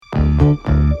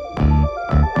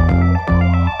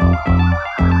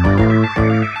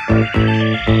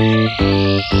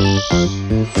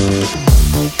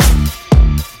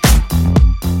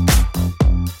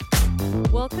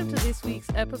Welcome to this week's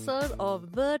episode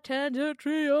of The Tangent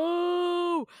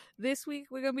Trio. This week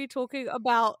we're going to be talking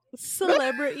about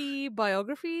celebrity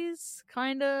biographies.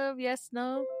 Kind of, yes,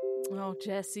 no. Oh,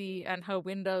 Jessie and her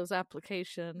Windows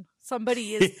application.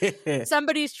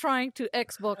 Somebody's trying to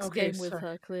Xbox game with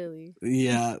her, clearly.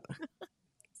 Yeah.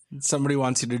 Somebody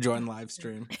wants you to join live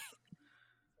stream.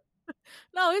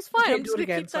 No, it's fine. Don't do it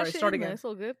again. Sorry, start again. It's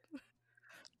all good.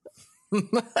 No,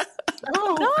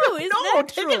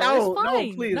 It's take natural. it out. It's fine.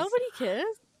 No, please. Nobody cares.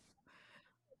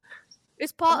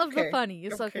 It's part of the funny.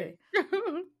 It's okay.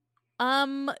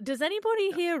 Does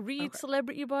anybody here read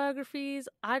celebrity biographies?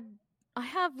 I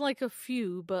have like a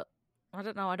few, but I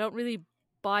don't know. I don't really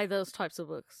buy those types of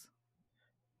books.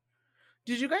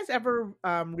 Did you guys ever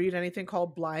read anything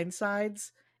called Blind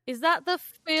Sides? Is that the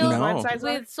film No.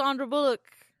 with Sandra Bullock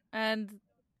and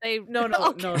they? No. I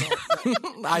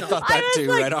thought that I was too,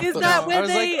 like, right off is the that bat. when I was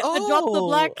they like, adopt the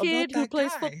black about kid who that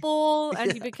plays guy. football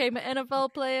and he became an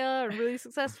NFL player and really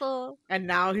successful? And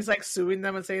now he's like suing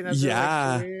them and saying that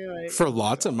Yeah, they're like, for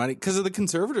lots of money because of the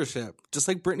conservatorship, just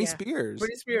like Britney Spears.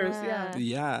 Britney Spears, yeah.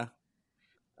 Yeah.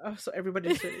 Oh, so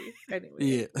everybody's shitty. Anyway,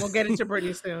 Yeah. we'll get into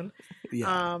Britney soon.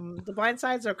 Yeah. The Blind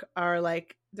Sides are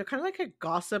like, they're kind of like a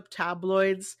gossip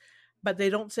tabloids, but they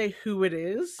don't say who it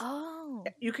is. Oh,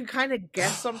 You can kind of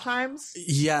guess sometimes.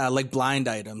 Yeah, like blind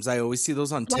items. I always see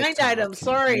those on Blind TikTok. items.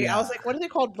 Sorry, Yeah. I was like, what are they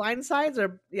called? Blind Sides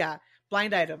or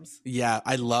blind items. Yeah,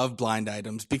 I love blind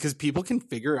items because people can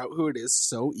figure out who it is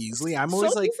so easily. I'm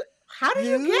always like, how do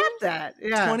you get that?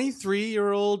 Yeah,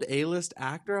 23-year-old A-list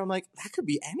actor. I'm like, that could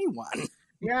be anyone.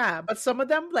 yeah. But some of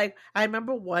them, like, I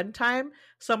remember one time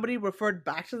somebody referred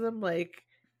back to them like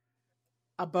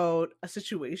about a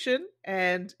situation,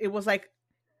 and it was like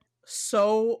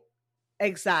so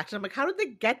exact. And I'm like, how did they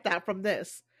get that from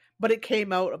this? But it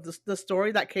came out of the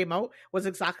story that came out was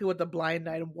exactly what the blind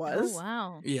item was. Oh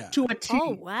wow. Yeah. To a T.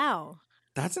 Oh wow.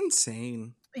 That's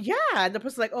insane. Yeah, and the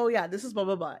person's like, oh yeah, this is blah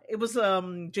blah blah. It was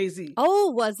Jay-Z. Oh,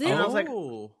 was it? And I was like,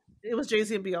 Oh. it was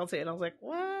Jay-Z and Beyonce, and I was like,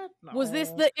 what? No. Was this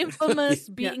the infamous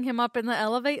beating him up in the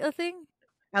elevator thing?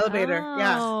 elevator?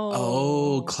 Yeah.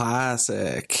 Oh,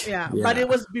 classic. Yeah, but it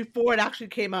was before it actually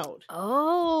came out.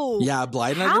 Oh. Yeah,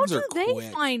 blind How items do are they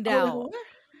quick. find out?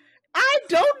 I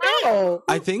don't know.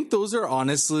 I think those are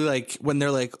honestly like when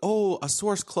they're like, oh, a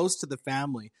source close to the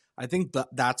family. I think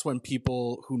that's when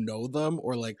people who know them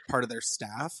or like part of their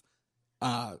staff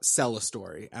sell a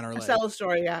story and are like, Sell a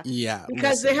story, yeah. Yeah.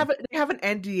 Because listen. they have an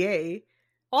NDA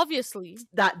Obviously.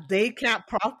 that they can't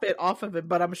profit off of it,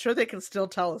 but I'm sure they can still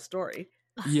tell a story.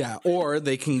 Yeah, or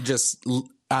they can just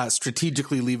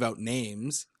strategically leave out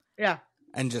names. Yeah.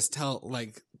 And just tell,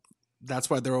 like, that's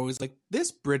why they're always like,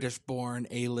 this British-born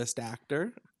A-list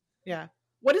actor. Yeah.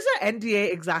 What is that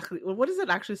NDA exactly? What does it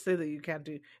actually say that you can't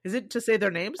do? Is it to say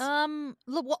their names?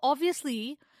 Look, well,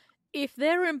 obviously, if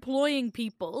they're employing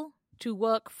people to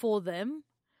work for them,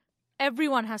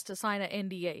 everyone has to sign an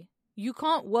NDA. You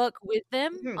can't work with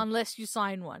them unless you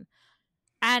sign one.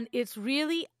 And it's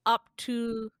really up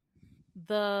to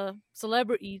the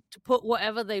celebrity to put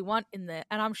whatever they want in there.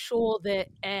 And I'm sure they're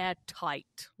airtight.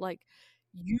 Like,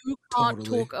 you can't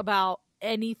talk about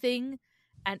anything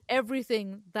and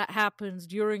everything that happens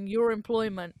during your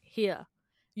employment here.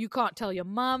 You can't tell your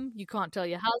mum, you can't tell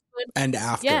your husband. And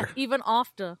after. Yeah, even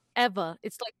after, ever.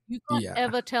 It's like, you can't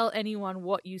ever tell anyone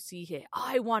what you see here.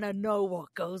 I want to know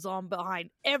what goes on behind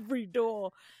every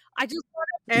door. I just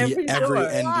want every door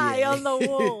fly on the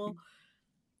wall.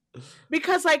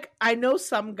 Because, like, I know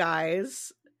some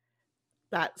guys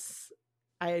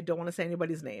I don't want to say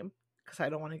anybody's name because I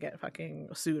don't want to get fucking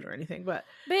sued or anything, but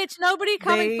bitch, nobody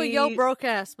coming for your broke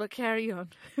ass, but carry on.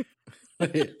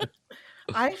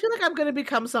 I feel like I'm going to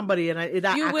become somebody, and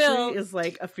that you actually will. is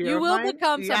like a fear You of will mine.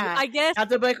 become somebody, I guess. I have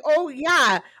to be like, oh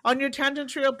yeah, on your Tangent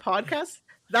Trio podcast.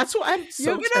 That's what I'm so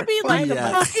You're gonna be like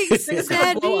fucking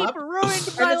Sandy ruined my life.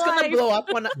 It's gonna blow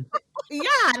up when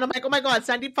and I'm like, oh my god,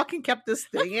 Sandy fucking kept this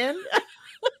thing in.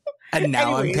 And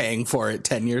now I'm paying for it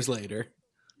 10 years later.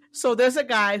 So there's a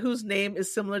guy whose name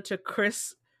is similar to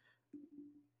Chris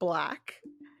Black,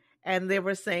 and they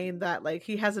were saying that like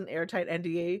he has an airtight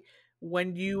NDA.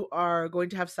 When you are going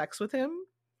to have sex with him,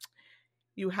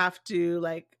 you have to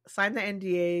like sign the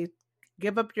NDA,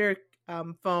 give up your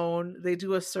phone. They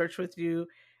do a search with you,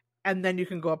 and then you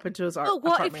can go up into his apartment.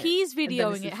 What if he's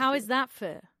videoing it? How is that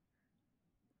fair?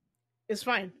 It's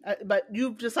fine, but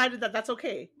you've decided that that's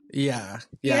okay. Yeah.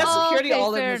 He has Yeah. security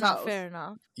all in fair his enough, house. fair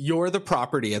enough. You're the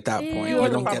property at that point. You're You the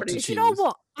don't get property. to choose. You know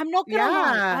what? I'm not gonna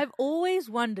lie. Yeah. I've always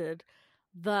wondered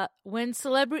that when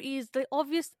celebrities,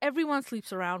 everyone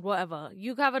sleeps around, whatever.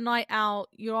 You have a night out,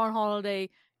 you're on holiday,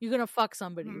 you're gonna fuck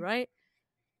somebody, Mhm. right?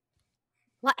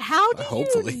 Like, how do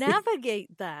Hopefully. you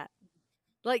navigate that?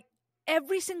 Like,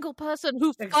 every single person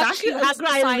who fucks Exactly. you has to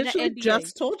I sign an literally NDA.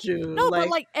 just told you. No, but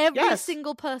like every yes.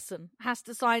 single person has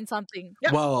to sign something.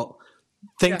 Yeah. Well,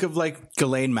 think Yeah. of like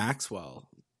Ghislaine Maxwell,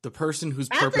 the person who's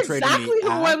That's perpetrating exactly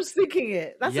the who I act. was thinking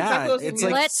it. That's Yeah, exactly what I was it's thinking.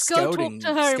 like Let's go talk to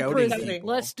her in scouting prison. people.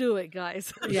 Let's do it,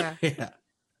 guys. Yeah. Yeah.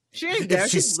 She ain't there.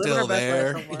 If she's She's living still her best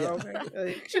there, life somewhere. yeah. Okay?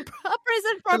 Like, Her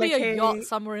prison probably like, a yacht hey-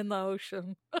 somewhere in the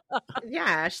ocean.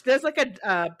 yeah, there's like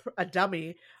a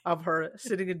dummy of her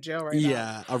sitting in jail right now.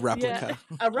 Yeah, a replica.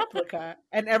 A replica.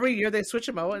 And every year they switch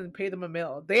them out and pay them a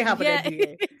mil. They have an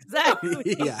NDA.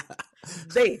 exactly. Yeah.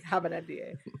 They have an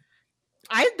NDA.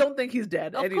 I don't think he's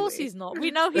dead. Of course anyway. he's not.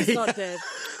 We know he's not Yeah. dead.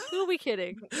 Who are we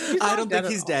kidding? He's I not don't dead think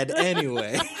at he's all. dead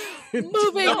anyway.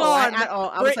 Moving No, on. at all.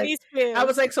 I was Britney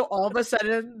like, Spears. so all of a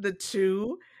sudden the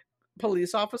two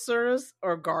police officers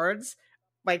or guards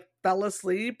like fell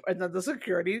asleep and then the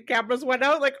security cameras went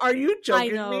out. Like, are you I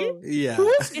joking know. me? Yeah. Who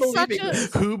is It's such believing a-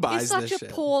 this? Who buys It's such this a shit?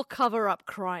 poor cover-up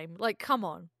crime. Like, come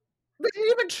on. They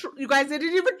didn't even you guys, they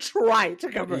didn't even try to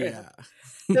cover it. Yeah.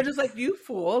 They're just like, you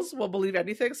fools will believe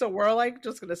anything, so we're like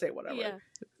just gonna say whatever. Yeah,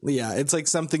 Yeah, it's like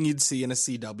something you'd see in a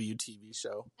CW TV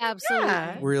show. absolutely.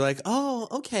 Yeah. Where you're like, oh,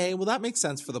 okay, well that makes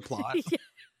sense for the plot.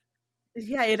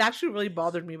 Yeah, it actually really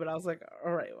bothered me, but I was like,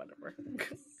 all right, whatever.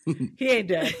 He ain't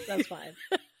dead. That's fine.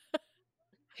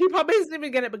 He probably doesn't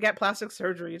even get plastic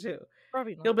surgery too.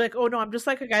 Probably not. He'll be like, "Oh no, I'm just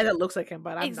like a guy that looks like him,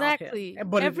 but I'm Exactly. not him."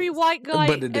 But it every is. white guy,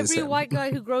 But it is every him. white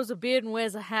guy who grows a beard and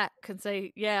wears a hat can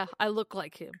say, "Yeah, I look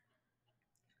like him."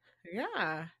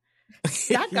 Yeah,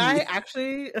 that guy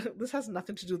actually. This has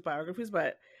nothing to do with biographies,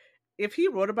 but if he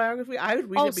wrote a biography, I would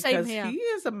read Oh, it same because here. he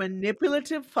is a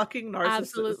manipulative fucking narcissist.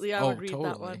 Absolutely, I Oh, would read that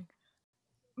totally. one.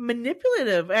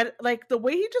 Manipulative, and like the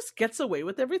way he just gets away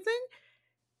with everything.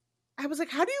 I was like,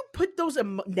 how do you put those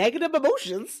negative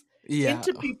emotions Yeah.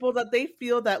 into people that they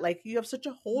feel that like you have such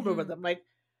a hold over Mhm. them? Like,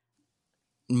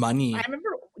 Money, I remember,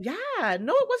 yeah,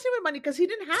 no, it wasn't even money because he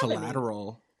didn't have any.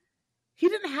 collateral. He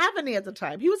didn't have any at the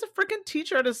time. He was a freaking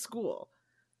teacher at his school.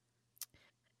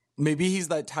 Maybe he's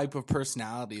that type of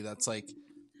personality that's like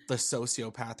the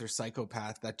sociopath or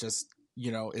psychopath that just,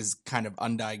 is kind of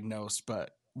undiagnosed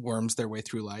but worms their way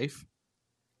through life.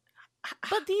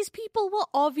 But these people were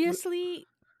obviously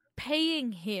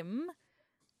paying him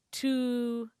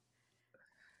to,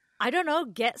 I don't know,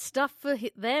 get stuff for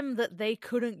them that they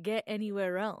couldn't get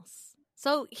anywhere else.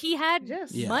 So he had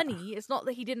Yes. Yeah. money. It's not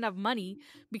that he didn't have money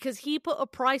because he put a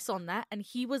price on that and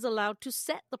he was allowed to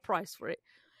set the price for it.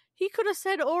 He could have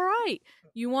said, all right,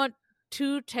 you want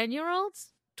 2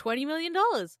 10-year-olds? $20 million.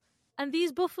 And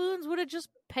these buffoons would have just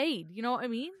paid. You know what I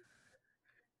mean?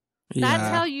 That's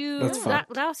how you. that's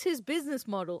fucked. That's his business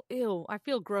model. Ew, I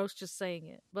feel gross just saying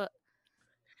it. But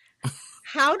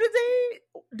How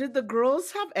did the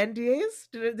girls have NDAs?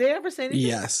 Did they ever say anything?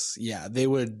 Yes, yeah, they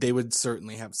would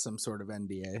certainly have some sort of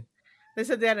NDA. They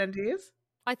said they had NDAs?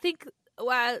 I think,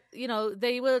 well,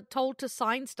 they were told to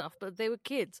sign stuff, but they were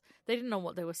kids. They didn't know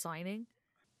what they were signing.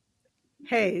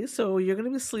 Hey, so you're going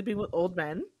to be sleeping with old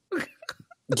men?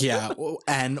 Yeah,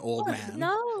 an old man.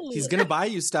 No, He's gonna buy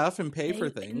you stuff and pay for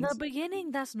In things. the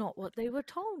beginning, that's not what they were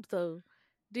told, though.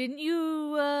 Didn't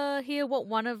you hear what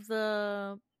one of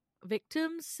the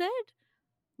victims said?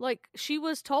 Like, she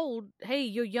was told, hey,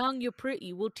 you're young, you're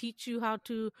pretty, we'll teach you how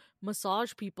to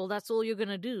massage people. That's all you're going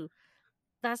to do.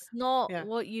 That's not Yeah.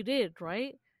 what you did,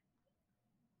 right?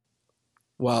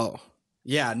 Well,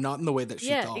 yeah, not in the way that she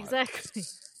Yeah, thought. exactly.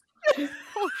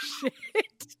 Oh, shit.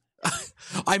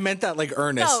 I meant that like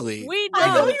earnestly. No, we I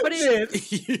know know, you but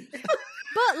did.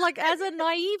 but like as a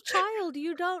naive child,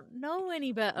 you don't know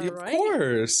any better, Of right?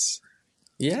 course.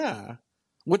 Yeah.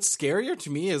 What's scarier to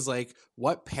me is like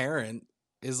what parent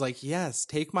is like, yes,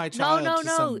 take my child. No. to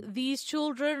some... These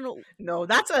children. No,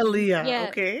 that's Aaliyah, Yeah.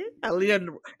 okay? Aaliyah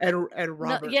and No,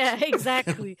 Robert. yeah,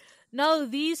 exactly. No,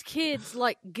 these kids,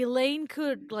 like Ghislaine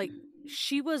could, like,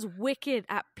 she was wicked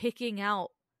at picking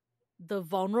out the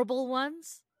vulnerable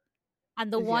ones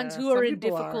and the ones Yeah, who are some in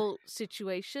people are. difficult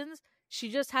situations. She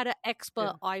just had an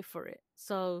expert eye for it.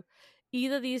 So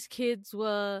either these kids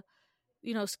were,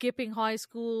 skipping high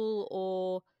school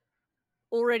or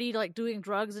already like doing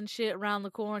drugs and shit around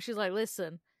the corner. She's like,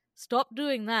 listen, stop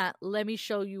doing that. Let me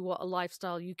show you what a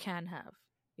lifestyle you can have.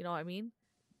 You know what I mean?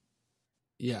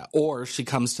 Yeah. Or she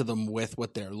comes to them with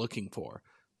what they're looking for.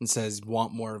 and says,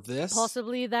 want more of this?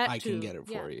 Possibly that I too. can get it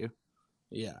for you.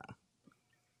 Yeah.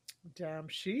 Damn,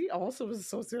 she also was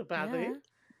a sociopath. Eh?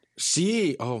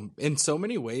 She, in so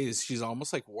many ways, she's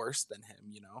almost like worse than him,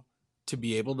 you know, to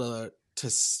be able to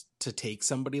take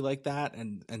somebody like that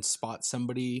and spot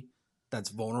somebody that's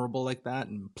vulnerable like that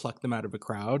and pluck them out of a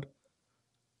crowd,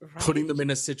 putting them in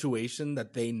a situation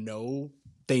that they know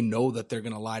that they're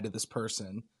going to lie to this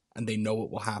person and they know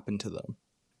what will happen to them.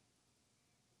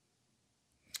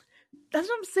 That's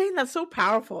what I'm saying. That's so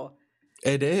powerful.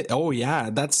 It is. Oh yeah,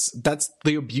 that's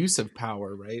the abuse of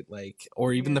power, right? Like,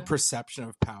 or even the perception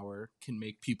of power can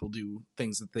make people do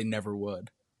things that they never would.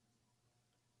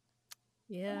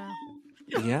 Yeah.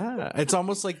 Yeah, it's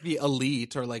almost like the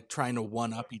elite are like trying to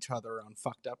one up each other on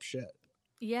fucked up shit.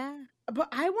 Yeah. But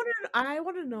I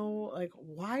want to know, like,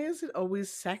 why is it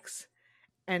always sex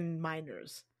and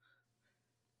minors?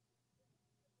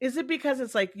 Is it because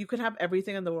it's like you can have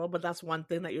everything in the world, but that's one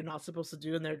thing that you're not supposed to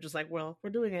do, and they're just like, well,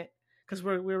 we're doing it because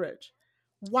we're rich.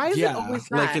 Why is it always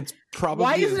that? Like it's probably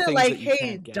why isn't it like,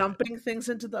 hey, get. dumping things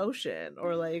into the ocean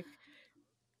or like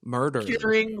murder,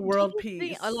 curing world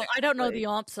peace? I don't know the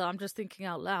answer. I'm just thinking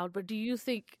out loud. But do you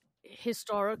think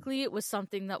historically it was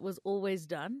something that was always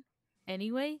done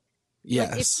anyway?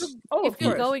 Yes. Like if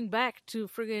you're going back to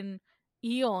friggin'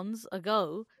 eons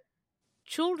ago,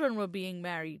 children were being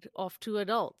married off to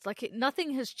adults. Like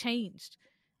nothing has changed.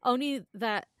 Only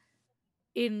that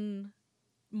in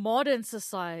modern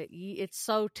society, it's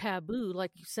so taboo.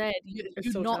 Like you said,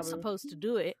 you're so not supposed to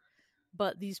do it.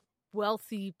 But these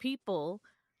wealthy people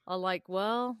are like,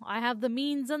 well, I have the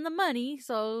means and the money,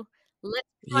 so let's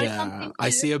try something. I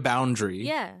see a boundary.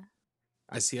 Yeah.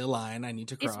 I see a line. I need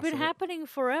to cross it. It's been happening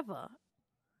forever.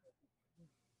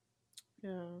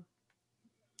 Yeah.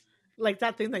 Like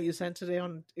that thing that you sent today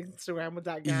on Instagram with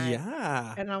that guy.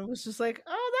 Yeah. And I was just like,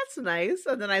 oh, that's nice.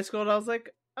 And then I scrolled, I was like,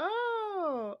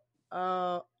 oh,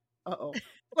 uh-oh.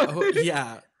 Oh,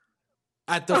 yeah.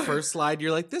 At the first slide,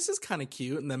 you're like, this is kind of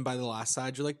cute. And then by the last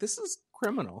slide, you're like, this is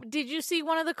criminal. Did you see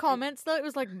one of the comments, though? It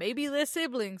was like, maybe they're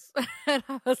siblings. And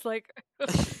I was like,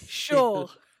 sure.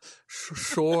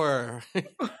 Sure.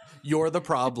 You're the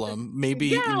problem. Maybe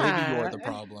you're the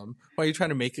problem. Why are you trying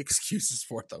to make excuses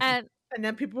for them? And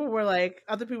then people were like,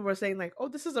 other people were saying like, oh,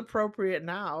 this is appropriate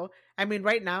now. I mean,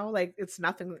 right now, like it's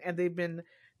nothing. And they've been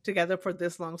together for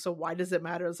this long. So why does it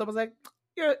matter? And someone's like,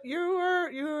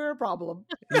 you're a problem.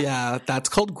 Yeah, that's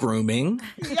called grooming.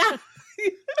 Yeah.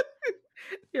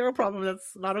 You're a problem.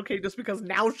 That's not okay just because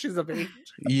now she's of age.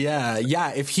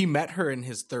 Yeah. If he met her in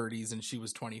his 30s and she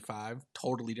was 25,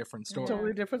 totally different story.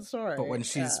 Totally different story. But when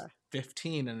she's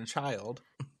 15 and a child,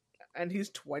 and he's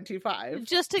 25,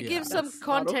 just to give some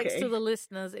context to the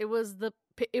listeners, it was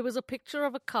a picture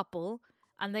of a couple,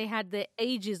 and they had their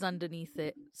ages underneath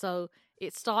it. So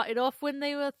it started off when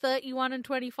they were 31 and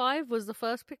 25 was the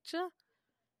first picture,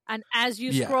 and as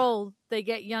you scroll, they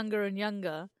get younger and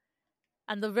younger.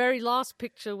 And the very last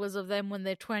picture was of them when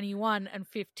they're 21 and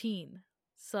 15.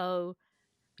 So,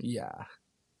 yeah,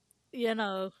 you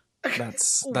know,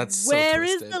 that's where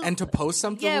so is the and to post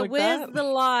something like where's that? the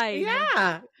line?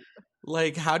 Yeah,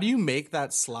 like how do you make that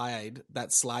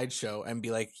slideshow and be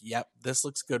like, "Yep, this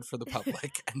looks good for the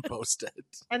public," and post it,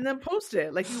 and then post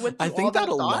it? Like you went. I think that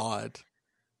a lot.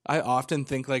 I often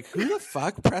think like, who the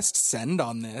fuck pressed send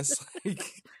on this?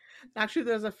 Like, actually,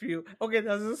 there's a few. Okay,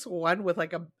 there's this one with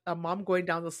like a mom going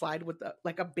down the slide with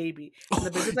like a baby. And the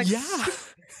baby's like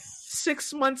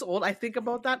 6 months old. I think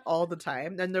about that all the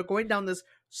time. And they're going down this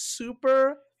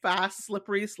super fast,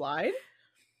 slippery slide.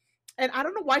 And I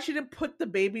don't know why she didn't put the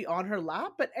baby on her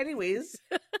lap. But anyways,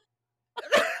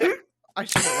 I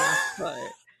should have laughed. But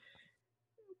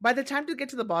by the time to get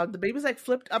to the bottom, the baby's like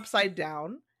flipped upside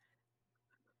down.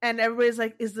 And everybody's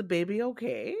like, is the baby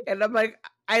okay? And I'm like,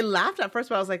 I laughed at first,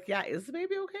 but I was like, yeah, is the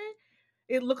baby okay?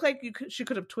 It looked like she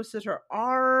could have twisted her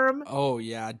arm. Oh,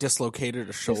 yeah. Dislocated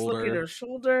her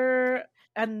shoulder.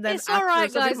 And then it's all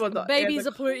right, guys. Babies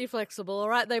are pretty flexible, all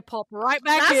right? They pop right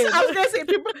back in. I was going to say,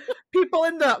 people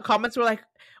in the comments were like,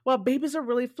 well, babies are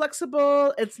really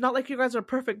flexible. It's not like you guys are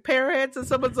perfect parents. And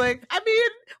someone's like, I mean,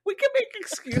 we can make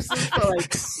excuses for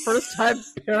like first-time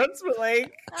parents, but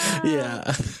like...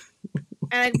 yeah.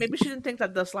 And maybe she didn't think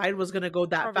that the slide was going to go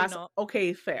that fast. Not.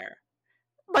 Okay, fair.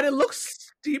 But it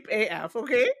looks steep AF,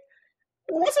 okay? It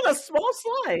wasn't a small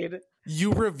slide.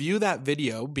 You review that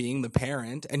video being the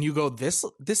parent and you go, this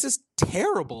is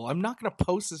terrible. I'm not going to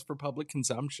post this for public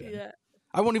consumption. Yeah.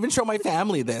 I won't even show my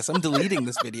family this. I'm deleting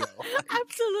this video.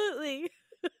 Absolutely.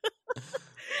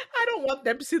 I don't want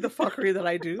them to see the fuckery that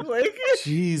I do. Like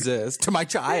Jesus. To my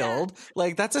child. Yeah.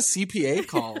 Like, that's a CPA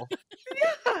call.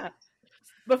 Yeah.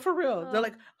 But for real, they're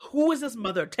like, who is this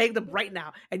mother? Take them right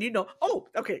now. And you know, oh,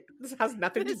 okay, this has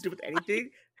nothing to do with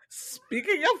anything.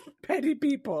 Speaking of petty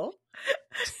people,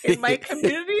 in my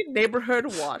community neighborhood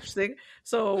watch thing,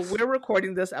 so we're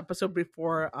recording this episode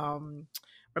before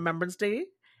Remembrance Day.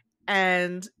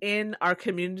 And in our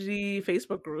community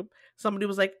Facebook group, somebody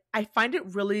was like, I find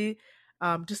it really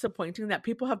disappointing that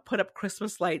people have put up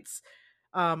Christmas lights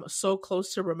so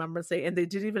close to Remembrance Day, and they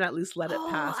didn't even at least let it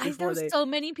pass before they so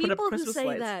many put up people who Christmas say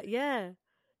lights. that. Yeah.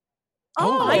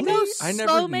 Oh, I really? know I never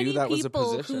so knew many that was a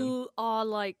people position. who are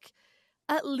like,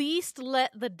 at least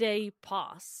let the day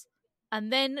pass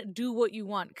and then do what you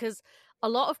want. Because a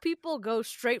lot of people go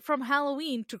straight from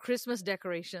Halloween to Christmas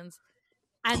decorations.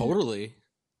 And Totally.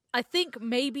 I think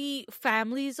maybe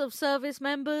families of service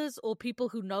members or people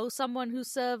who know someone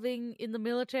who's serving in the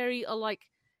military are like,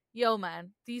 yo,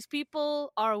 man, these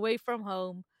people are away from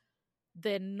home.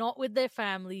 They're not with their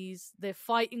families. They're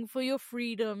fighting for your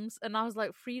freedoms. And I was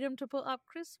like, freedom to put up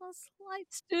Christmas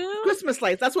lights too? Christmas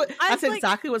lights. That's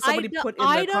exactly what somebody put in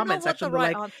the comment section.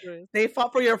 Right, like, they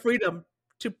fought for your freedom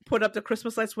to put up the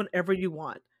Christmas lights whenever you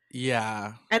want.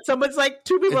 Yeah. And someone's like,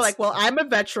 two people are like, well, I'm a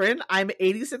veteran. I'm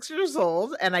 86 years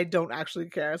old and I don't actually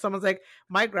care. Someone's like,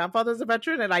 my grandfather's a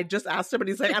veteran and I just asked him and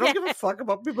he's like, I don't give a fuck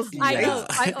about people's lives.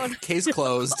 I know. Case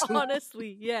closed.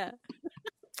 Honestly, yeah.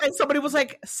 And somebody was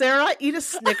like, Sarah, eat a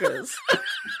Snickers.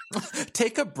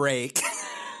 Take a break.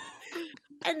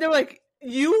 And they're like,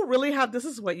 you really have, this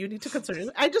is what you need to concern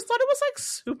yourself. I just thought it was like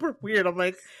super weird. I'm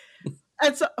like,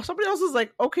 and so somebody else was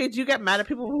like, okay, do you get mad at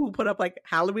people who put up like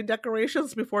Halloween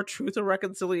decorations before Truth and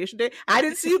Reconciliation Day? I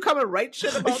didn't see you come and write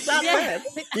shit about that.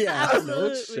 Yeah,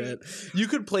 no shit. You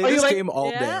could play this game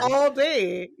all day. All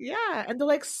day. Yeah. And they're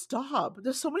like, stop.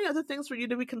 There's so many other things for you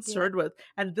to be concerned with.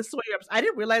 And this is what you're I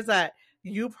didn't realize that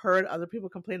you've heard other people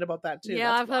complain about that too.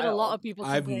 Yeah, I've heard a lot of people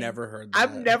complain. I've never heard that.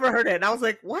 I've never heard it. And I was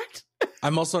like, what?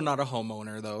 I'm also not a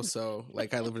homeowner though, so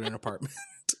like I live in an apartment.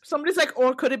 Somebody's like,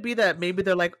 or could it be that maybe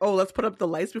they're like, oh, let's put up the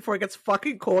lights before it gets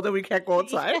fucking cold and we can't go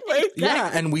outside? Like, yeah,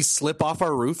 and we slip off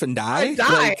our roof and die.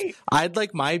 Like, I'd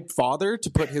like my father to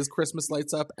put his Christmas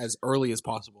lights up as early as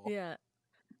possible. Yeah.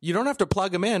 You don't have to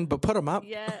plug them in, but put them up.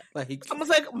 Yeah. Like, someone's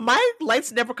like, my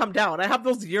lights never come down. I have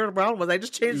those year-round ones. I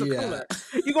just change the color.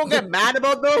 You gonna get mad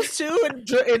about those too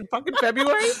in fucking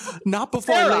February? Not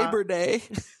before Labor Day.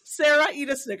 Sarah, eat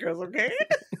a Snickers, okay?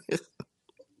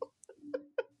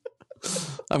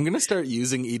 I'm gonna start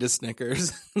using Eat a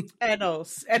Snickers. I know,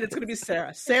 and it's gonna be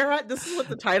Sarah. Sarah, this is what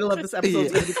the title of this episode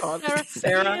is gonna be called.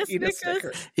 Sarah, eat a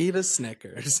Snickers. Eat a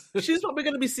Snickers. She's probably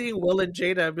gonna be seeing Will and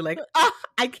Jada and be like,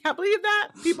 I can't believe that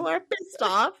people are pissed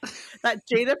off that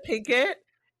Jada Pinkett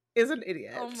is an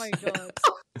idiot. Oh my god.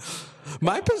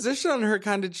 My position on her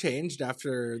kind of changed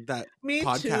after that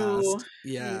podcast. Too.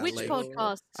 Yeah. Which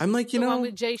podcast? I'm like, the one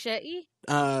with Jay Shetty?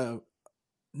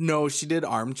 No, she did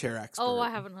Armchair Expert. Oh, I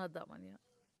haven't heard that one yet.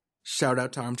 Shout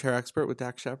out to Armchair Expert with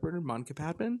Dak Shepard and Monica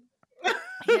Padman.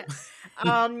 Yeah.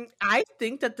 I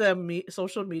think that the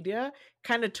social media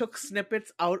kind of took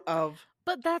snippets out of.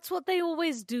 But that's what they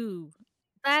always do.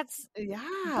 That's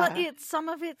But some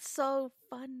of it's so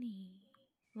funny.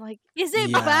 Like, is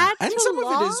it bad? And some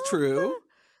of it is true.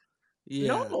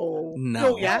 Yeah. No.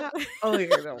 Yeah. Oh,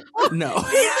 yeah, no. No.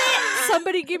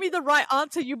 Somebody give me the right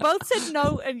answer. You both said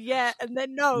no and yeah, and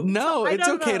then no. No, so it's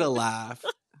okay to laugh.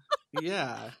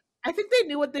 Yeah. I think they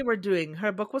knew what they were doing.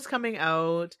 Her book was coming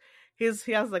out. He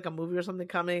has like a movie or something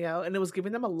coming out, and it was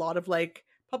giving them a lot of like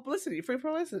publicity, free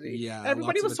publicity. Yeah.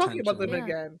 Everybody was talking about them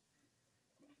again.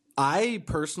 I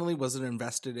personally wasn't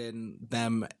invested in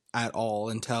them at all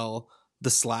until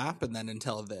the slap and then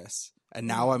until this. And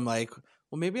now I'm like,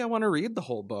 well, maybe I want to read the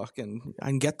whole book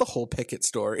and get the whole Pickett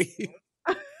story.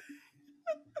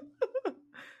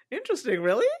 Interesting,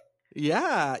 really?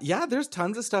 Yeah. Yeah, there's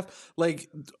tons of stuff. Like,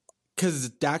 because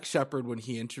Dak Shepard, when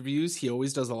he interviews, he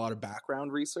always does a lot of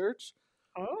background research.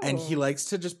 Oh. And he likes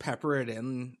to just pepper it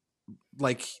in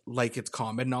like it's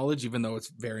common knowledge, even though it's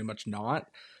very much not.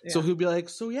 Yeah. So he'll be like,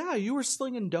 so yeah, you were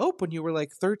slinging dope when you were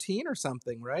like 13 or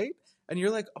something, right? And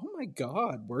you're like, oh my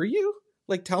God, were you?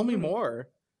 Like, tell me more.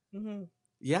 Mm-hmm.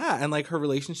 Yeah, and like her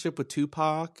relationship with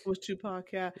Tupac.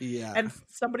 Yeah. Yeah. And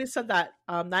somebody said that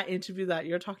that interview that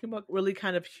you're talking about really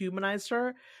kind of humanized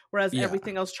her, whereas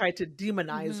everything else tried to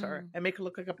demonize her and make her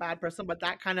look like a bad person. But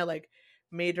that kind of like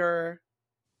made her,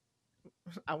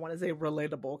 I want to say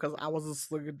relatable, because I wasn't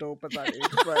slinging dope at that age.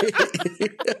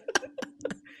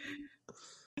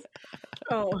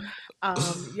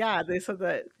 But yeah, they said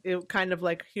that it kind of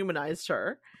like humanized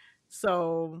her.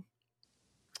 So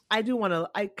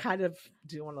I kind of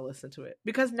do want to listen to it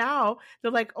because now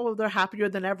they're like, oh, they're happier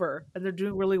than ever and they're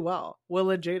doing really well, Will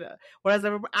and Jada. Whereas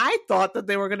I thought that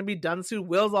they were going to be done soon.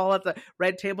 Will's all at the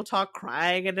red table talk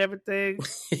crying and everything.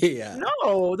 Yeah.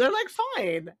 No, they're like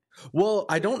fine. Well,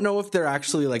 I don't know if they're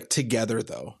actually like together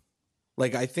though.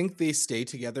 Like I think they stay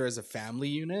together as a family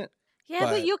unit. Yeah,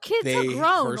 but your kids are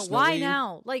grown. Why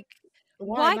now? Like,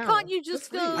 why now? can't you just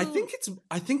go? I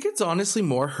think it's honestly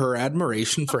more her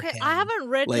admiration for him. I haven't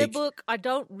read their book. I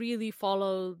don't really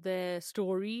follow their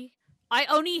story. I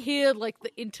only hear like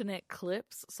the internet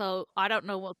clips, so I don't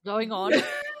know what's going on.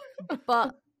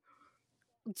 But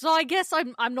so I guess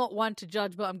I'm not one to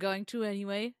judge, but I'm going to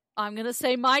anyway. I'm gonna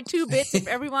say my 2 bits if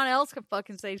everyone else can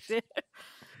fucking say shit.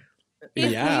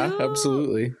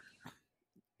 Absolutely.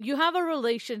 You have a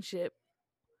relationship.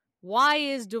 Why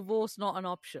is divorce not an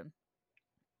option?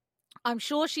 I'm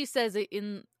sure she says it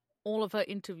in all of her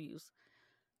interviews.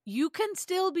 You can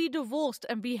still be divorced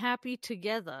and be happy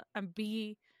together and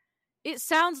be... It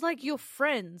sounds like you're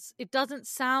friends. It doesn't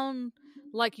sound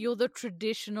like you're the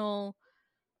traditional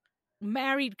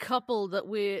married couple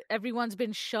that everyone's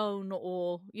been shown,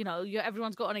 or, you know,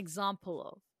 everyone's got an example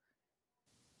of.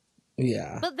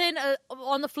 Yeah. But then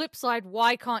on the flip side,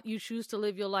 why can't you choose to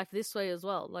live your life this way as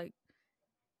well? Like,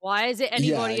 why is it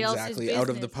anybody else's business? Out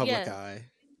of the public eye.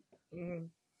 Mm-hmm.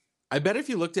 I bet if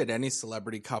you looked at any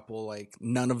celebrity couple, like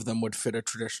none of them would fit a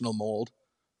traditional mold.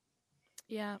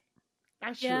 Yeah.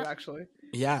 That's true, actually.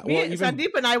 Yeah.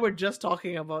 Sandeep and I were just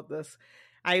talking about this.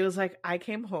 I was like, I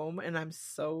came home and I'm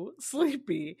so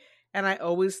sleepy. And I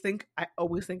always think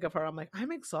of her. I'm like,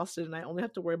 I'm exhausted and I only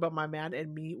have to worry about my man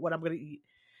and me, what I'm going to eat.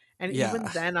 And even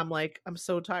then, I'm like, I'm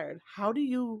so tired. How do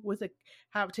you,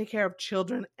 take care of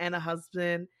children and a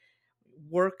husband,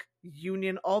 work,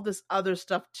 union, all this other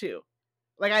stuff too?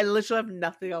 Like, I literally have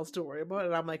nothing else to worry about.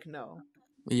 And I'm like, no.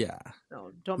 Yeah.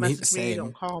 No, don't message me.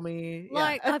 Don't call me.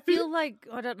 Like, I feel like,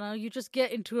 I don't know, you just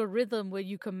get into a rhythm where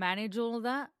you can manage all of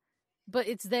that. But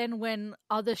it's then when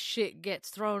other shit gets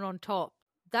thrown on top,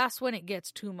 that's when it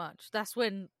gets too much. That's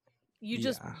when you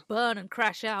just burn and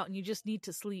crash out and you just need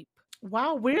to sleep.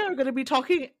 Wow, we are going to be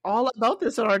talking all about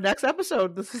this in our next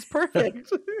episode. This is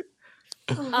perfect.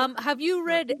 Have you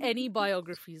read any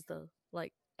biographies though?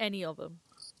 Like any of them?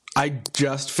 I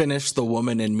just finished The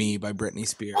Woman in Me by Britney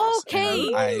Spears.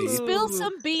 Okay, spill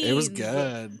some beans. It was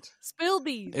good. Spill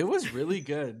beans. It was really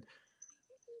good.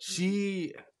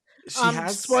 She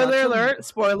has spoiler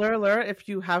alert. If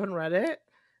you haven't read it,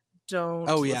 don't.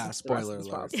 Oh yeah, spoiler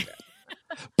alert.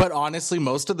 But honestly,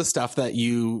 most of the stuff that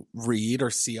you read or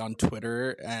see on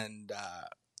Twitter and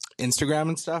Instagram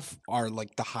and stuff are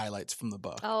like the highlights from the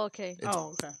book. Oh, okay.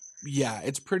 Okay. Yeah,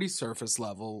 it's pretty surface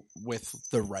level with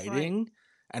the writing,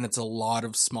 and it's a lot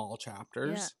of small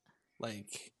chapters. Yeah.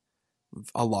 Like,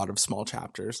 a lot of small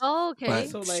chapters. Oh, okay. But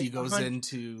so, she goes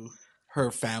into her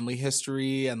family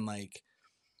history and, like,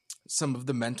 some of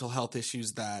the mental health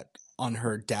issues that on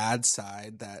her dad's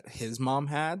side that his mom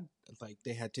had. Like,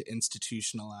 they had to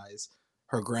institutionalize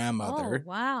her grandmother,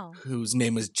 whose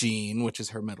name was Jean, which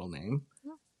is her middle name.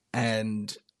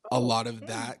 And a lot of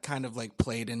that kind of like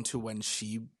played into when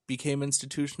she became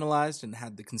institutionalized and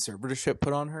had the conservatorship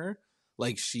put on her.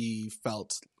 Like, she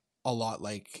felt a lot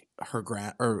like her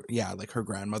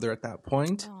grandmother at that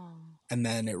point. And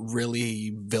then it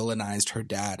really villainized her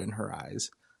dad in her eyes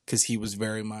because he was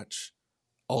very much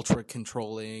ultra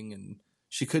controlling, and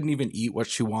she couldn't even eat what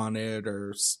she wanted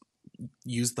or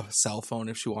use the cell phone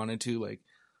if she wanted to. Like,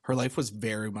 her life was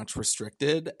very much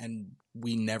restricted, and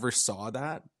we never saw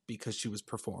that because she was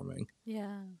performing.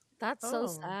 Yeah, that's so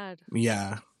sad.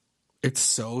 Yeah, it's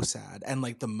so sad. And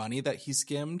like the money that he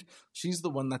skimmed, she's the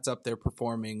one that's up there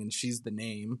performing and she's the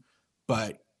name,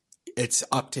 but it's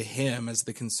up to him as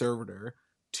the conservator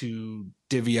to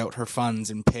divvy out her funds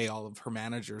and pay all of her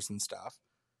managers and stuff.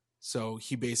 So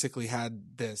he basically had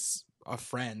a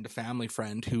family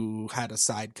friend who had a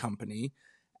side company,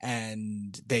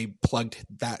 and they plugged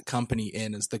that company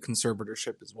in as the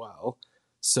conservatorship as well.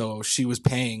 So she was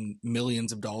paying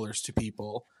millions of dollars to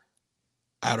people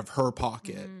out of her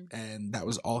pocket, and that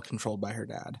was all controlled by her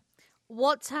dad.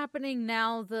 What's happening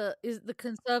now? Is the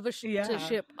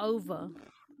conservatorship over?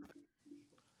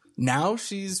 Now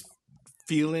she's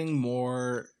feeling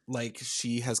more like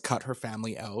she has cut her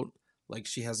family out. Like,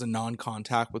 she has a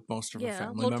non-contact with most of her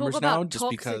family members now, just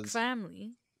because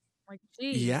family. Like,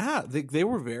 geez. Yeah, they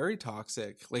were very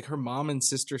toxic. Like, her mom and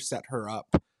sister set her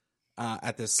up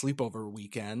at this sleepover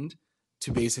weekend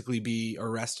to basically be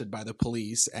arrested by the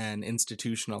police and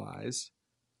institutionalized.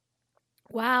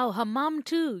 Wow, her mom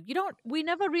too. We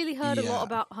never really heard a lot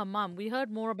about her mom. We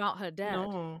heard more about her dad.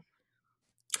 No.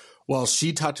 Well,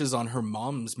 she touches on her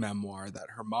mom's memoir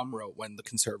that her mom wrote when the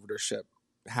conservatorship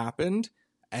happened.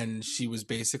 And she was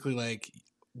basically like,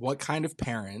 what kind of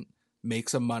parent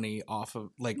makes a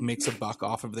buck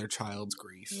off of their child's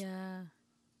grief? Yeah.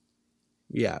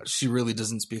 Yeah, she really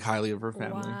doesn't speak highly of her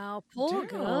family. Wow, poor Damn.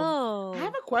 girl. I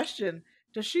have a question.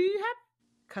 Does she have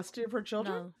custody of her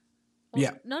children? No.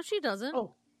 Yeah. No, she doesn't.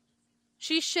 Oh,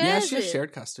 She shares Yeah, she has it.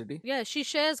 shared custody. Yeah, she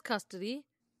shares custody.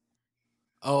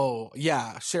 Oh,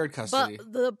 yeah, shared custody.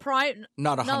 But the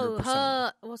Not 100%. No,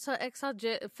 her what's her ex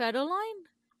Federline?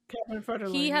 Kevin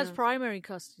Federline. He has primary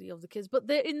custody of the kids, but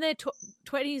they're in their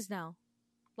 20s now.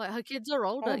 Like her kids are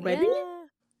older. Already? Yeah.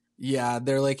 Yeah,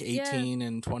 they're like 18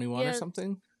 and 21 or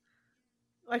something.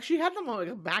 Like she had them all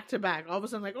like back to back. All of a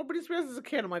sudden, like, oh, Britney Spears is a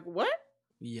kid. I'm like, what?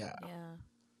 Yeah. Yeah.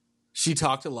 She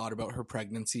talked a lot about her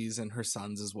pregnancies and her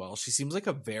sons as well. She seems like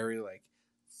a very like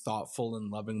thoughtful and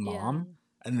loving mom. Yeah.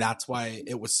 And that's why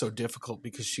it was so difficult,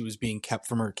 because she was being kept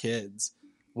from her kids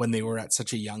when they were at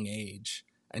such a young age.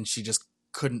 And she just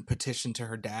couldn't petition to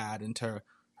her dad and to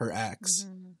her ex,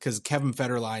 because Kevin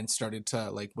Federline started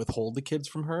to like withhold the kids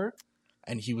from her.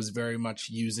 And he was very much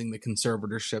using the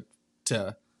conservatorship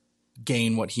to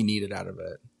gain what he needed out of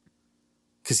it.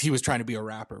 Because he was trying to be a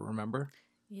rapper, remember?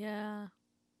 Yeah.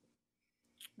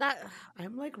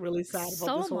 I'm like really sad about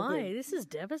so this whole am I. thing. This is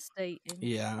devastating.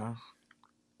 Yeah.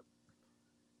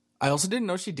 I also didn't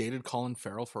know she dated Colin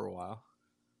Farrell for a while.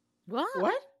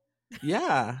 What?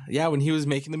 Yeah. Yeah, when he was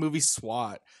making the movie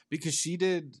SWAT, because she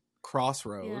did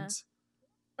Crossroads.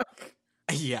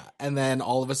 Yeah. And then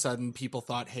all of a sudden people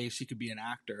thought, hey, she could be an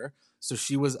actor. So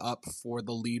she was up for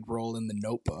the lead role in The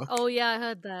Notebook. Oh, yeah, I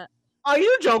heard that. Are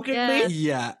you joking me?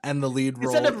 Yeah. And the lead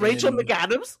role Instead of Rachel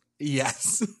McAdams?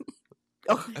 Yes.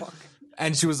 Oh, fuck.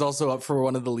 And she was also up for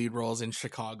one of the lead roles in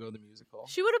Chicago, the musical.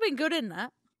 She would have been good in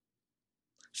that.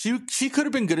 She could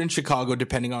have been good in Chicago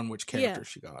depending on which character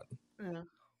she got.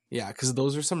 Yeah, because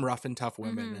those are some rough and tough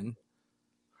women, and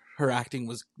her acting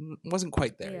wasn't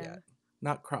quite there yet.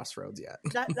 Not Crossroads yet.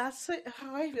 That's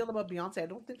how I feel about Beyonce. I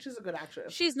don't think she's a good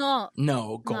actress. She's not.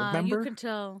 No, Goldmember? You can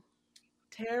tell.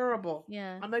 Terrible.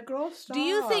 Yeah. I'm like, girl, stop. Do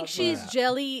you think she's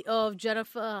jelly of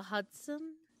Jennifer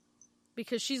Hudson?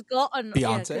 Because she's got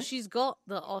Beyonce? she's got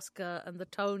the Oscar and the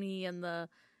Tony and the.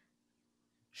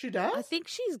 She does? I think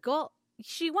she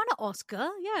won an Oscar.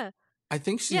 Yeah. I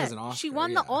think she has an Oscar. She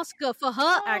won the Oscar for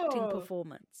her acting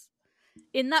performance.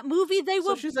 In that movie, they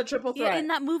were. So she's a triple threat. Yeah, in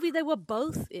that movie, they were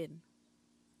both in.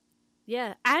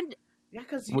 Yeah, and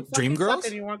because Dreamgirls,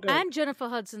 and Jennifer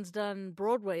Hudson's done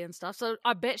Broadway and stuff. So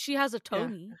I bet she has a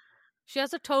Tony. Yeah. She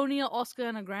has a Tony, an Oscar,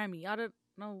 and a Grammy. I don't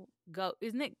know.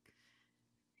 Isn't it?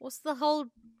 What's the whole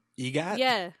EGOT?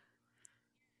 Yeah.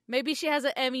 Maybe she has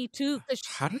an Emmy too.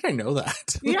 How did I know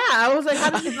that? Yeah, I was like,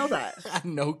 how did you know that? I had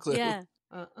no clue. Yeah.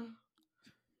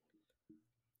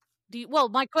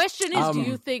 My question is, do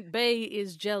you think Bey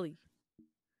is jelly?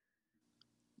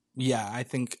 Yeah, I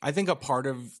think a part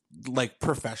of like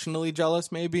professionally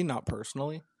jealous, maybe not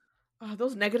personally. Oh,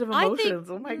 those negative emotions.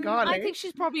 Oh my god. I think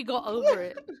she's probably got over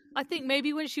it. I think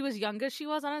maybe when she was younger she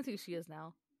was. I don't think she is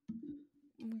now.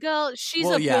 Girl, she's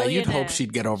a billionaire. You'd hope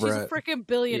she'd get over it. She's a freaking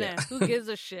billionaire. Yeah. Who gives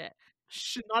a shit?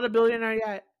 She's not a billionaire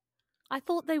yet. I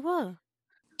thought they were.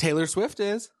 Taylor Swift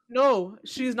is. No,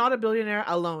 she's not a billionaire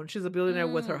alone. She's a billionaire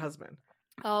with her husband.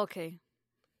 Oh, okay.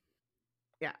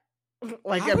 Yeah.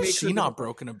 Like, how has she not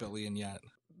broken $1 billion yet?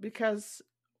 Because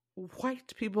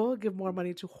white people give more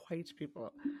money to white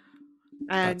people.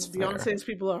 And Beyonce's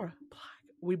people are black.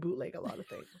 We bootleg a lot of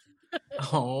things.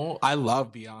 Oh, I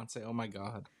love Beyonce. Oh my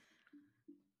god.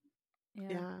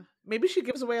 Yeah. Maybe she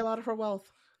gives away a lot of her wealth.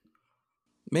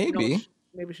 Maybe. No,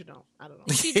 maybe she don't. I don't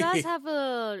know. She does have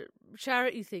a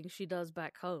charity thing she does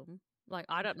back home. Like,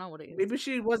 I don't know what it is. Maybe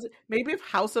she wasn't. Maybe if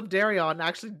House of Darion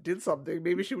actually did something,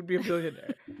 maybe she would be a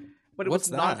billionaire. But it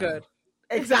was not good.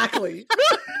 Exactly.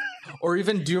 Or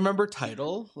even, do you remember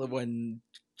Tidal when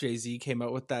Jay-Z came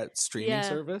out with that streaming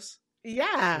service?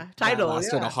 Yeah, Tidal. That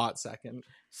lasted a hot second.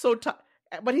 So,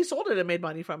 but he sold it and made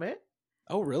money from it.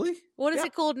 Oh, really? What is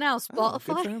it called now?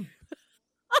 Spotify?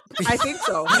 I think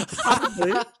so.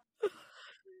 Probably.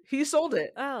 He sold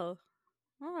it. Oh.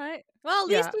 All right. Well,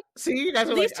 at least he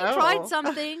tried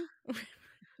something.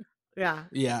 Yeah.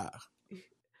 Yeah.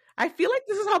 I feel like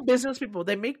this is how business people,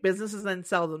 they make businesses and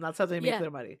sell them. That's how they make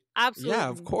their money. Absolutely. Yeah,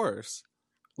 of course.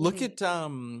 Look at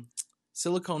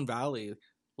Silicon Valley.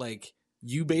 Like,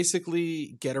 you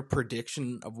basically get a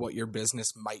prediction of what your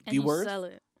business might be worth. Sell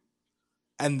it.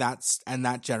 And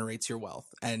that generates your wealth.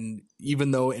 And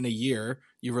even though in a year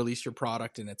you release your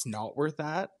product and it's not worth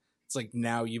that, it's like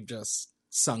now you've just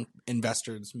sunk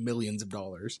investors millions of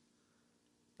dollars.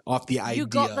 off the idea. You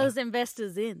got those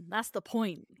investors in. That's the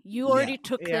point. You already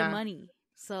took their money.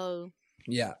 So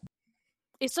yeah,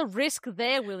 it's a risk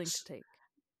they're willing to take.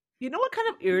 You know what kind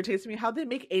of irritates me? How they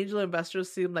make angel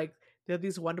investors seem like they're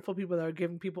these wonderful people that are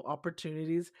giving people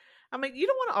opportunities. I'm like, you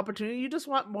don't want an opportunity. You just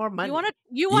want more money.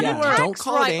 You want a tax don't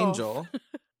call it write-off. angel.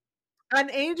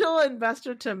 An angel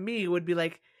investor to me would be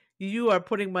like, you are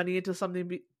putting money into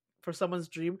something for someone's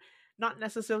dream, not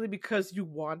necessarily because you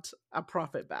want a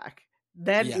profit back.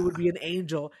 Then it would be an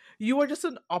angel. You are just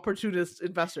an opportunist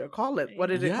investor. Call it what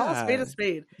it is. Call a spade a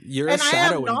spade. You're a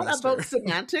shadow investor. I am not about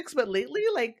semantics, but lately,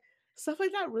 like, stuff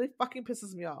like that really fucking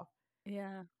pisses me off.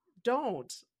 Yeah.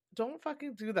 Don't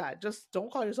fucking do that. Just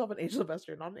don't call yourself an angel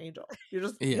investor. You're not an angel. You're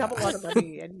just you have a lot of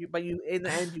money, but you in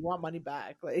the end you want money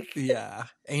back. Like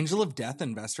angel of death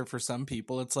investor for some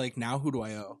people. It's like, now who do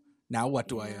I owe? Now what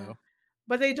do I owe?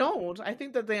 But they don't. I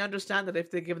think that they understand that if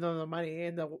they give them the money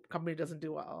and the company doesn't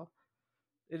do well,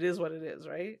 it is what it is,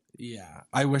 right? Yeah,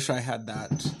 I wish I had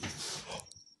that.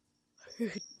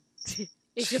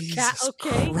 Is your cat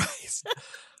okay? Christ.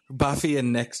 Buffy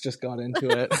and Nyx just got into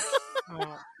it.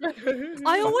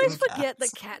 I always forget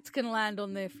that cats can land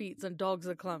on their feet and dogs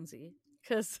are clumsy.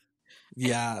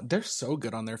 Yeah, they're so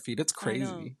good on their feet. It's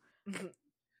crazy.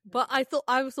 But I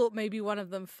thought maybe one of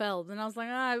them fell, and I was like,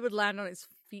 I would land on its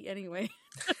feet anyway.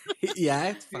 Yeah,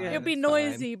 it's fine. It'd be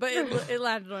noisy, but it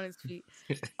landed on its feet.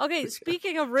 Okay,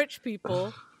 speaking of rich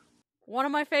people, one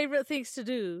of my favorite things to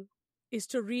do is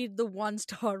to read the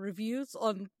 1-star reviews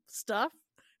on stuff.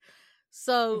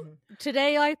 So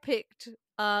today I picked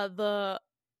the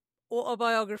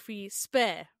autobiography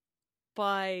Spare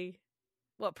by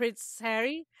Prince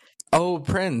Harry. Oh,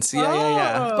 Prince.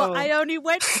 Yeah. But I only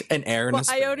went an air and a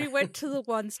spare. I only went to the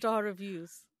 1-star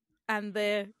reviews, and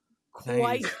they're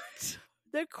quite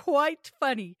they're quite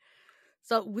funny.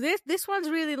 So this one's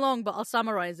really long, but I'll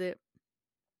summarize it.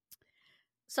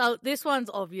 So this one's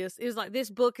obvious. It's like, this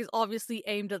book is obviously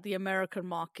aimed at the American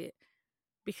market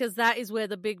because that is where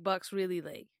the big bucks really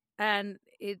lay. And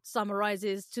it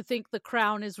summarizes, to think the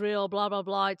crown is real, blah, blah,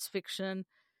 blah, it's fiction.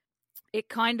 It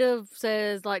kind of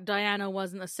says, like, Diana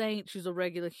wasn't a saint, she was a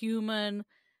regular human.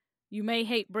 You may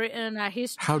hate Britain, our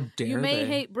history. How dare you may they?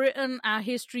 hate Britain, our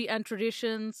history and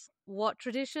traditions. What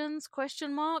traditions? ?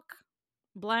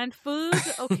 Bland food?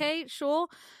 Okay, sure.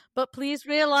 But please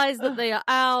realize that they are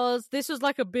ours. This was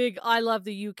like a big I love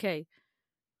the UK.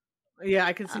 Yeah,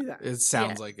 I can see that. It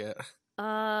sounds like it.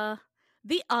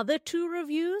 The other 2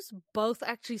 reviews both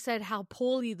actually said how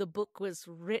poorly the book was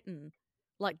written.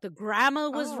 Like, the grammar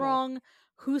was wrong.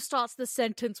 Who starts the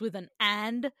sentence with an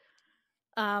and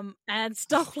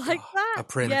stuff like that. A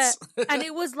prince. Yeah. And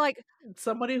it was like,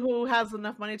 somebody who has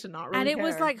enough money to not really and it care.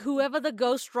 was like, whoever the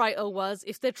ghostwriter was,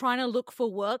 if they're trying to look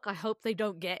for work, I hope they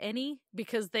don't get any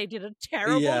because they did a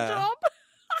terrible job.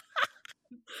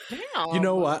 Damn. You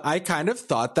know what? I kind of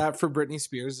thought that for Britney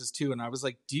Spears too, and I was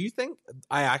like, do you think?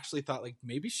 I actually thought, like,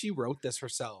 maybe she wrote this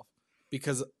herself,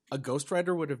 because a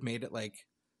ghostwriter would have made it like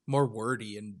more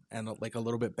wordy and like a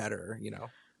little bit better, you know?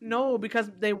 No, because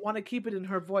they want to keep it in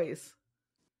her voice.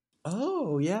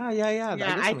 Oh, yeah.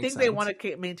 I think they want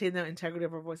to maintain the integrity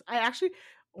of her voice.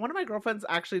 One of my girlfriends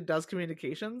actually does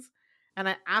communications, and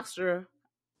I asked her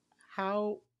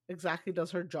how exactly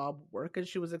does her job work, and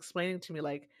she was explaining to me,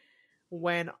 like,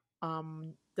 when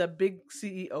the big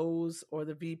CEOs or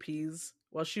the VPs,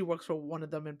 well, she works for one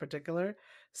of them in particular,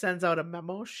 sends out a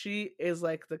memo. She is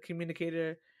like the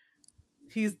communicator.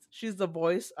 She's the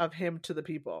voice of him to the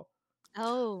people.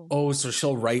 Oh, so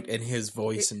she'll write in his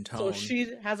voice and tone. So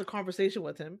she has a conversation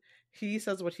with him. He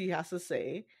says what he has to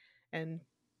say, and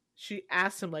she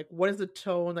asks him, like, what is the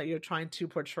tone that you're trying to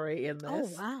portray in this? Oh,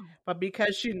 wow. But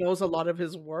because she knows a lot of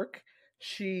his work,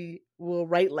 she will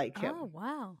write like him. Oh,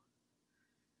 wow.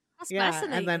 That's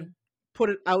fascinating. And then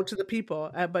put it out to the people.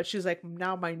 But she's like,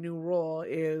 now my new role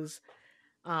is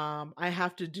I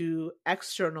have to do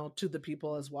external to the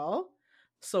people as well.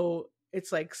 So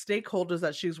it's like stakeholders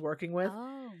that she's working with.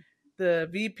 The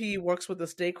VP works with the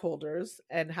stakeholders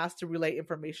and has to relay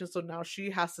information. So now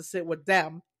she has to sit with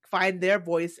them, find their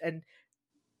voice,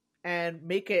 and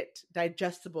make it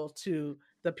digestible to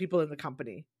the people in the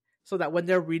company, so that when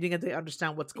they're reading it, they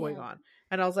understand what's going on.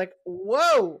 And I was like,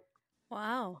 whoa.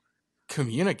 Wow.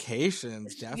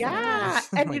 Communications, definitely. Yeah.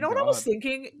 Oh And you know God. what I was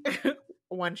thinking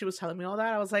when she was telling me all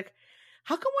that? I was like,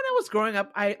 how come when I was growing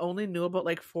up, I only knew about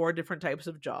like 4 different types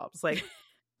of jobs? Like,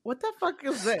 what the fuck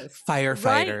is this?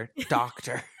 Firefighter,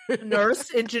 doctor,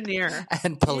 nurse, engineer,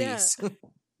 and police. Yeah.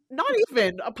 Not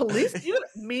even a police.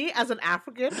 Me as an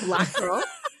African black girl,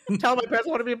 tell my parents I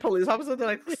want to be a police officer. They're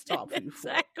like, stop.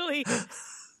 Exactly.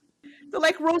 They're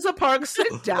like, Rosa Parks,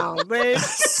 sit down, babe.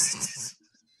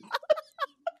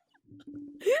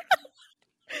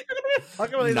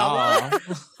 Fucking really Nah.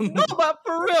 No, but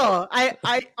for real,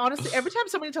 I honestly, every time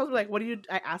somebody tells me like, "What do you?"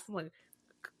 I ask them like,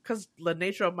 because the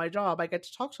nature of my job, I get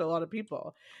to talk to a lot of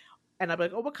people, and I'm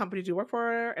like, "Oh, what company do you work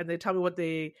for?" And they tell me what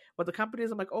the company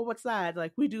is. I'm like, "Oh, what's that?" They're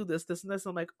like, "We do this, this, and this."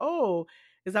 I'm like, "Oh,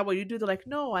 is that what you do?" They're like,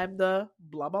 "No, I'm the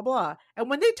blah blah blah." And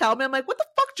when they tell me, I'm like, "What the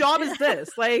fuck job is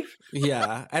this?" Like,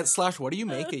 Yeah. At Slash, what do you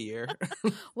make a year?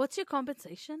 What's your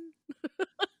compensation?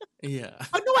 Yeah.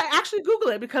 oh no, I actually Google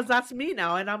it because that's me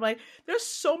now, and I'm like, there's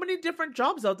so many different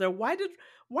jobs out there. Why did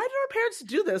our parents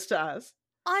do this to us?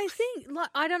 I think, like,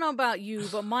 I don't know about you,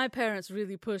 but my parents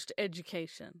really pushed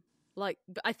education. Like,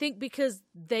 I think because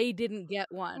they didn't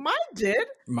get one. Mine did.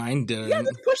 Mine Yeah, didn't.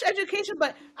 this push education,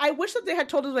 but I wish that they had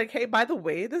told us like, hey, by the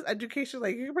way, this education,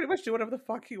 like, you can pretty much do whatever the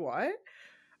fuck you want.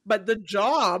 But the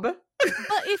job. But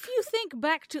if you think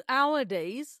back to our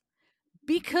days,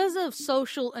 because of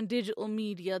social and digital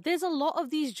media, there's a lot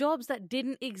of these jobs that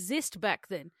didn't exist back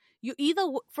then. You either,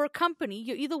 for a company,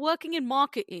 you're either working in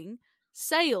marketing,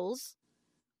 sales,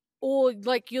 or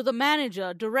like you're the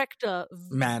manager, director,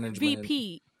 Management.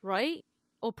 VP, right?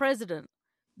 Or president.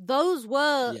 Those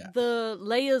were the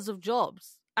layers of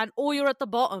jobs. And or you're at the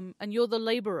bottom and you're the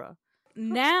laborer.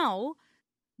 Now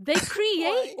they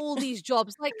create all these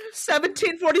jobs, like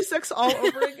 1746 all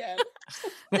over again.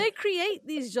 they create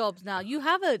these jobs now. You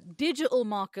have a digital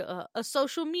marketer, a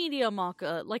social media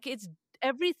marketer. Like, it's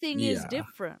everything is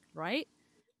different, right?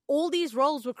 All these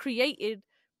roles were created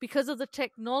because of the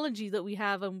technology that we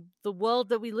have and the world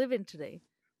that we live in today.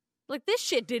 Like, this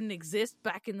shit didn't exist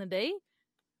back in the day.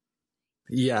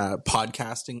 Yeah,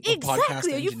 podcasting. Exactly. Podcast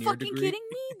Are you engineer fucking degree. kidding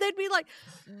me? They'd be like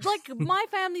my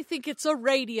family think it's a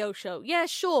radio show. Yeah,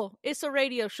 sure, it's a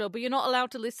radio show, but you're not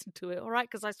allowed to listen to it, all right?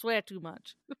 Because I swear too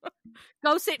much.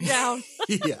 Go sit down.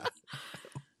 Yeah.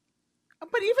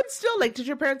 But even still, like, did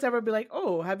your parents ever be like,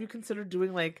 "Oh, have you considered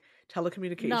doing like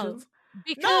telecommunications?" No.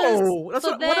 Because no, that's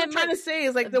what I'm trying to say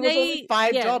is like there was only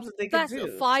 5 jobs that they could do.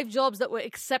 That's 5 jobs that were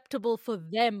acceptable for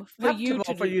them for you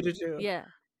to do. Yeah.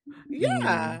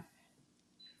 Yeah.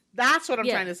 That's what I'm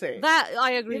trying to say. That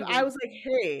I agree with. I was like,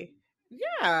 hey,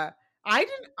 yeah. I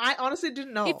honestly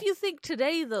didn't know. If you think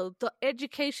today, though, the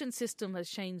education system has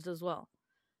changed as well.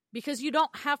 Because you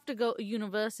don't have to go to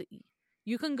university.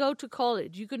 You can go to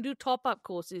college. You can do top-up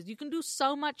courses. You can do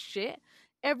so much shit.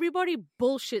 Everybody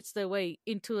bullshits their way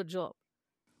into a job.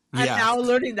 I'm now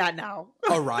learning that now.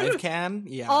 ArriveCan?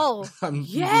 Yeah. Oh, I'm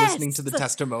listening to the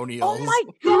testimonials. Oh my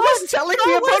God. God. Telling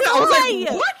me about it. I was like,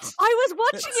 what? I was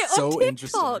watching it so on TikTok.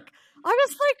 Interesting. I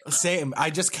was like... Same. I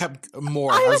just kept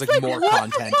more. I was like, more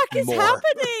content. What the fuck is more.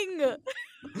 happening?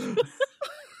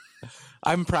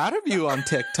 I'm proud of you on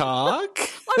TikTok.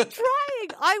 I'm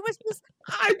trying. I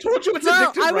told you it's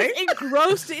addictive, I right? was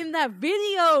engrossed in that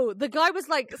video. The guy was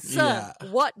like, "Sir,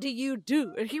 what do you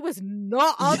do?" And he was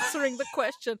not answering the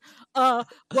question.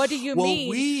 What do you mean?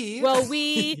 We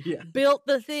built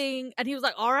the thing. And he was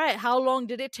like, "All right, how long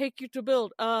did it take you to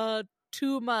build?"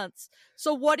 2 months.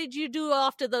 So what did you do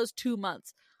after those 2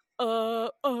 months?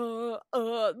 Matey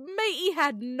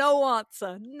had no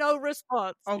answer, no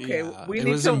response. Okay, we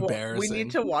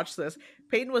need to watch this.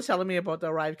 Peyton was telling me about the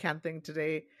ArriveCan thing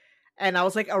today, and I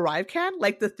was like, ArriveCan?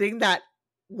 Like the thing that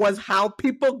was how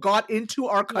people got into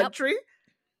our country?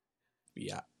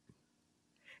 Yeah.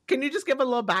 Can you just give a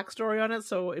little backstory on it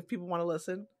so if people want to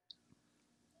listen?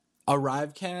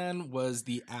 ArriveCan was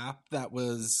the app that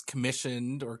was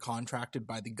commissioned or contracted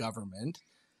by the government,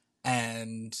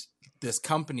 and this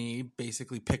company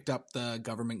basically picked up the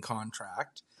government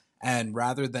contract, and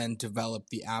rather than develop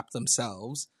the app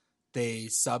themselves, they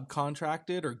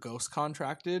subcontracted or ghost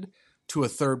contracted to a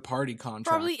third-party contractor.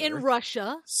 Probably in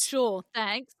Russia. Sure,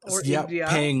 thanks. Or India.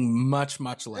 Paying much,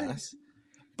 much less.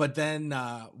 But then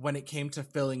when it came to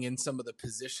filling in some of the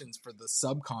positions for the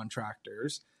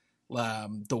subcontractors,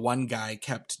 the one guy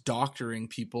kept doctoring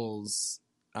people's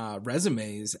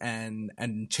resumes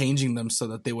and changing them so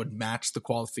that they would match the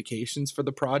qualifications for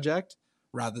the project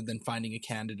rather than finding a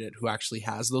candidate who actually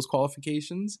has those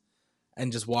qualifications.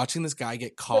 And just watching this guy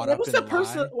get caught up in a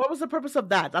lie. What was the purpose of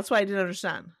that? That's why I didn't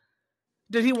understand.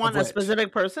 Did he want a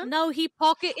specific person? No, he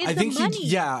pocketed the money.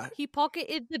 He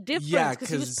pocketed the difference because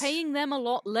he was paying them a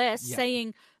lot less,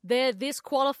 saying they're this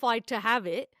qualified to have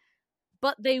it,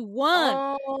 but they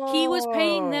weren't. Oh. He was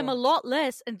paying them a lot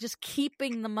less and just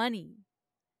keeping the money.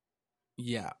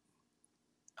 Yeah.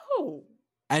 Oh.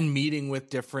 And meeting with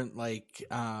different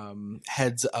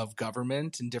heads of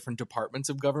government and different departments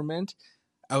of government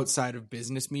outside of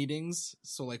business meetings.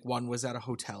 So like one was at a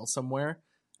hotel somewhere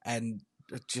and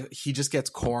he just gets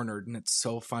cornered and it's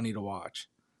so funny to watch.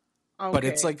 Okay. But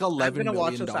it's like $11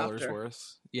 million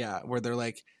worth. Yeah, where they're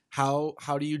like,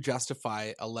 how do you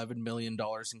justify $11 million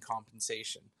in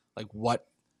compensation? Like what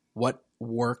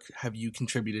work have you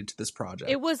contributed to this project?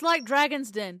 It was like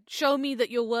Dragon's Den. Show me that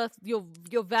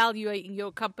you're valuating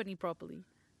your company properly.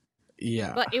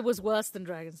 Yeah. But it was worse than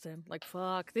Dragon's Den. Like,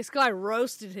 fuck. This guy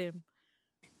roasted him.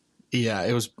 Yeah,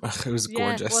 it was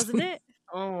gorgeous. Wasn't it?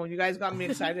 Oh, you guys got me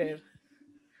excited.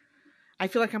 I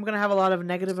feel like I'm going to have a lot of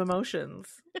negative emotions.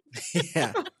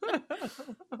 Yeah.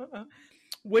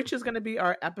 Which is going to be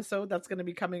our episode that's going to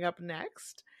be coming up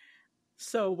next.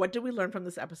 So what did we learn from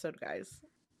this episode, guys?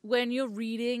 When you're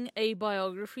reading a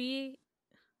biography,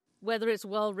 whether it's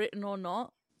well written or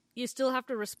not, you still have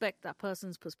to respect that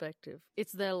person's perspective.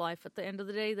 It's their life. At the end of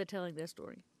the day, they're telling their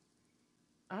story.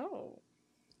 Oh,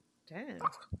 damn.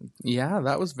 Yeah,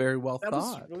 that was very well That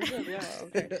thought. was really good. Yeah,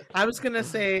 okay. I was going to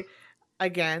say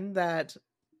again that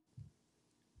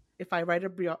if I write a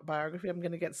biography, I'm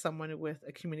going to get someone with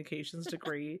a communications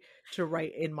degree to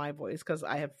write in my voice because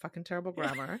I have fucking terrible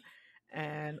grammar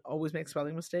and always make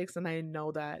spelling mistakes. And I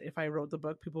know that if I wrote the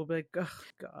book, people will be like, oh,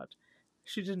 God,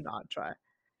 she did not try.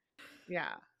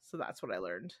 Yeah, so that's what I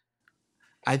learned.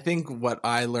 I think what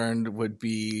I learned would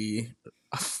be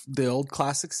the old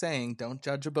classic saying, don't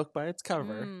judge a book by its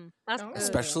cover. That's Oh.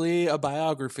 Especially a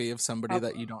biography of somebody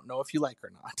that you don't know if you like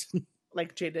or not.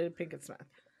 Like Jada Pinkett Smith.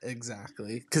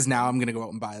 Exactly. Because now I'm going to go out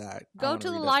and buy that. Go to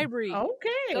the library.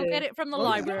 Okay. Go get it from the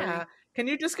library. Yeah. Can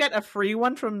you just get a free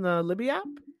one from the Libby app?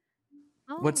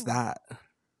 Oh. What's that?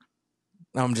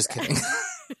 No, I'm just kidding.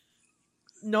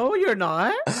 No, you're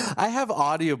not. I have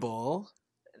Audible,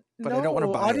 but I don't want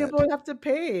to buy Audible it. you have to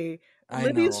pay. I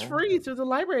Libby's know. free through the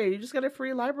library. You just get a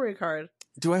free library card.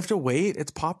 Do I have to wait?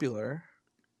 It's popular.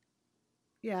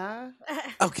 Yeah.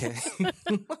 Okay.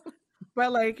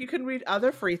 But like you can read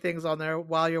other free things on there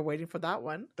while you're waiting for that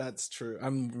one. That's true.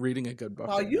 I'm reading a good book.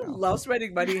 Oh, right you now. love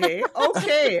spending money, hey?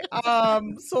 Okay.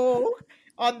 So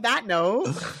on that note,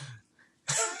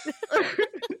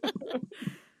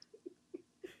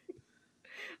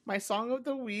 my song of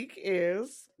the week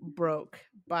is Broke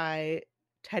by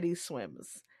Teddy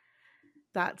Swims.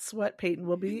 That's what Peyton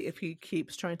will be if he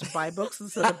keeps trying to buy books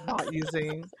instead of not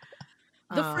using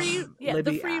the free Libby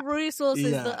the free app.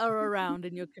 resources Yeah. that are around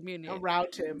in your community.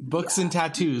 Around him. Books Yeah. and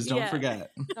tattoos, don't Yeah.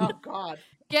 forget. Oh God.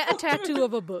 Get a tattoo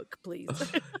of a book, please.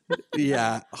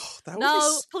 Yeah. Oh, that would No,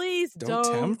 be please don't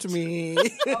tempt me.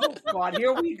 Oh God,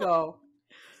 here we go.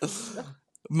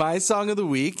 My song of the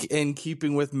week, in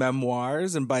keeping with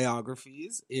memoirs and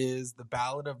biographies, is The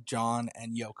Ballad of John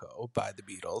and Yoko by the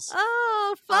Beatles.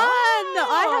 Oh, fun!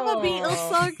 I have a Beatles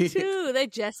song Oh. too. They're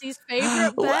Jessie's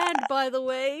favorite band, by the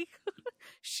way.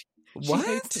 she What?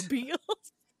 hates the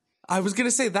Beatles. I was going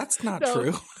to say, that's not No.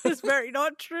 true. It's very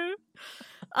not true.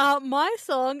 My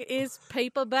song is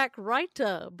Paperback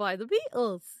Writer by the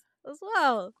Beatles as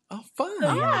well. Oh, fun.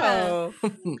 Yeah. Oh,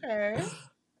 okay.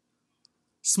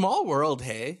 Small world,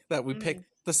 hey, that we picked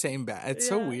the same band. It's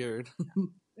so Yeah. weird.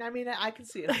 I mean, I can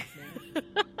see it happening.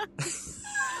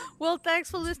 Well,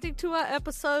 thanks for listening to our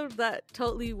episode that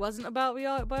totally wasn't about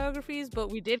biographies, but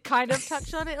we did kind of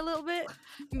touch on it a little bit.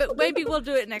 But maybe we'll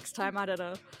do it next time. I don't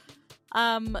know.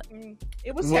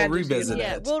 It was We'll sad to see revisit it.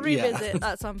 Yeah, it. we'll Yeah. revisit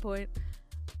at some point.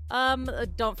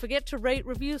 Don't forget to rate,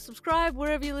 review, subscribe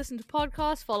wherever you listen to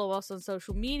podcasts. Follow us on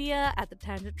social media at The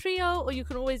Tangent Trio, or you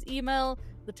can always email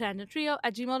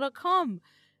thetangentTrio@gmail.com.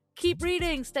 Keep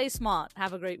reading, stay smart.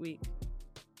 Have a great week.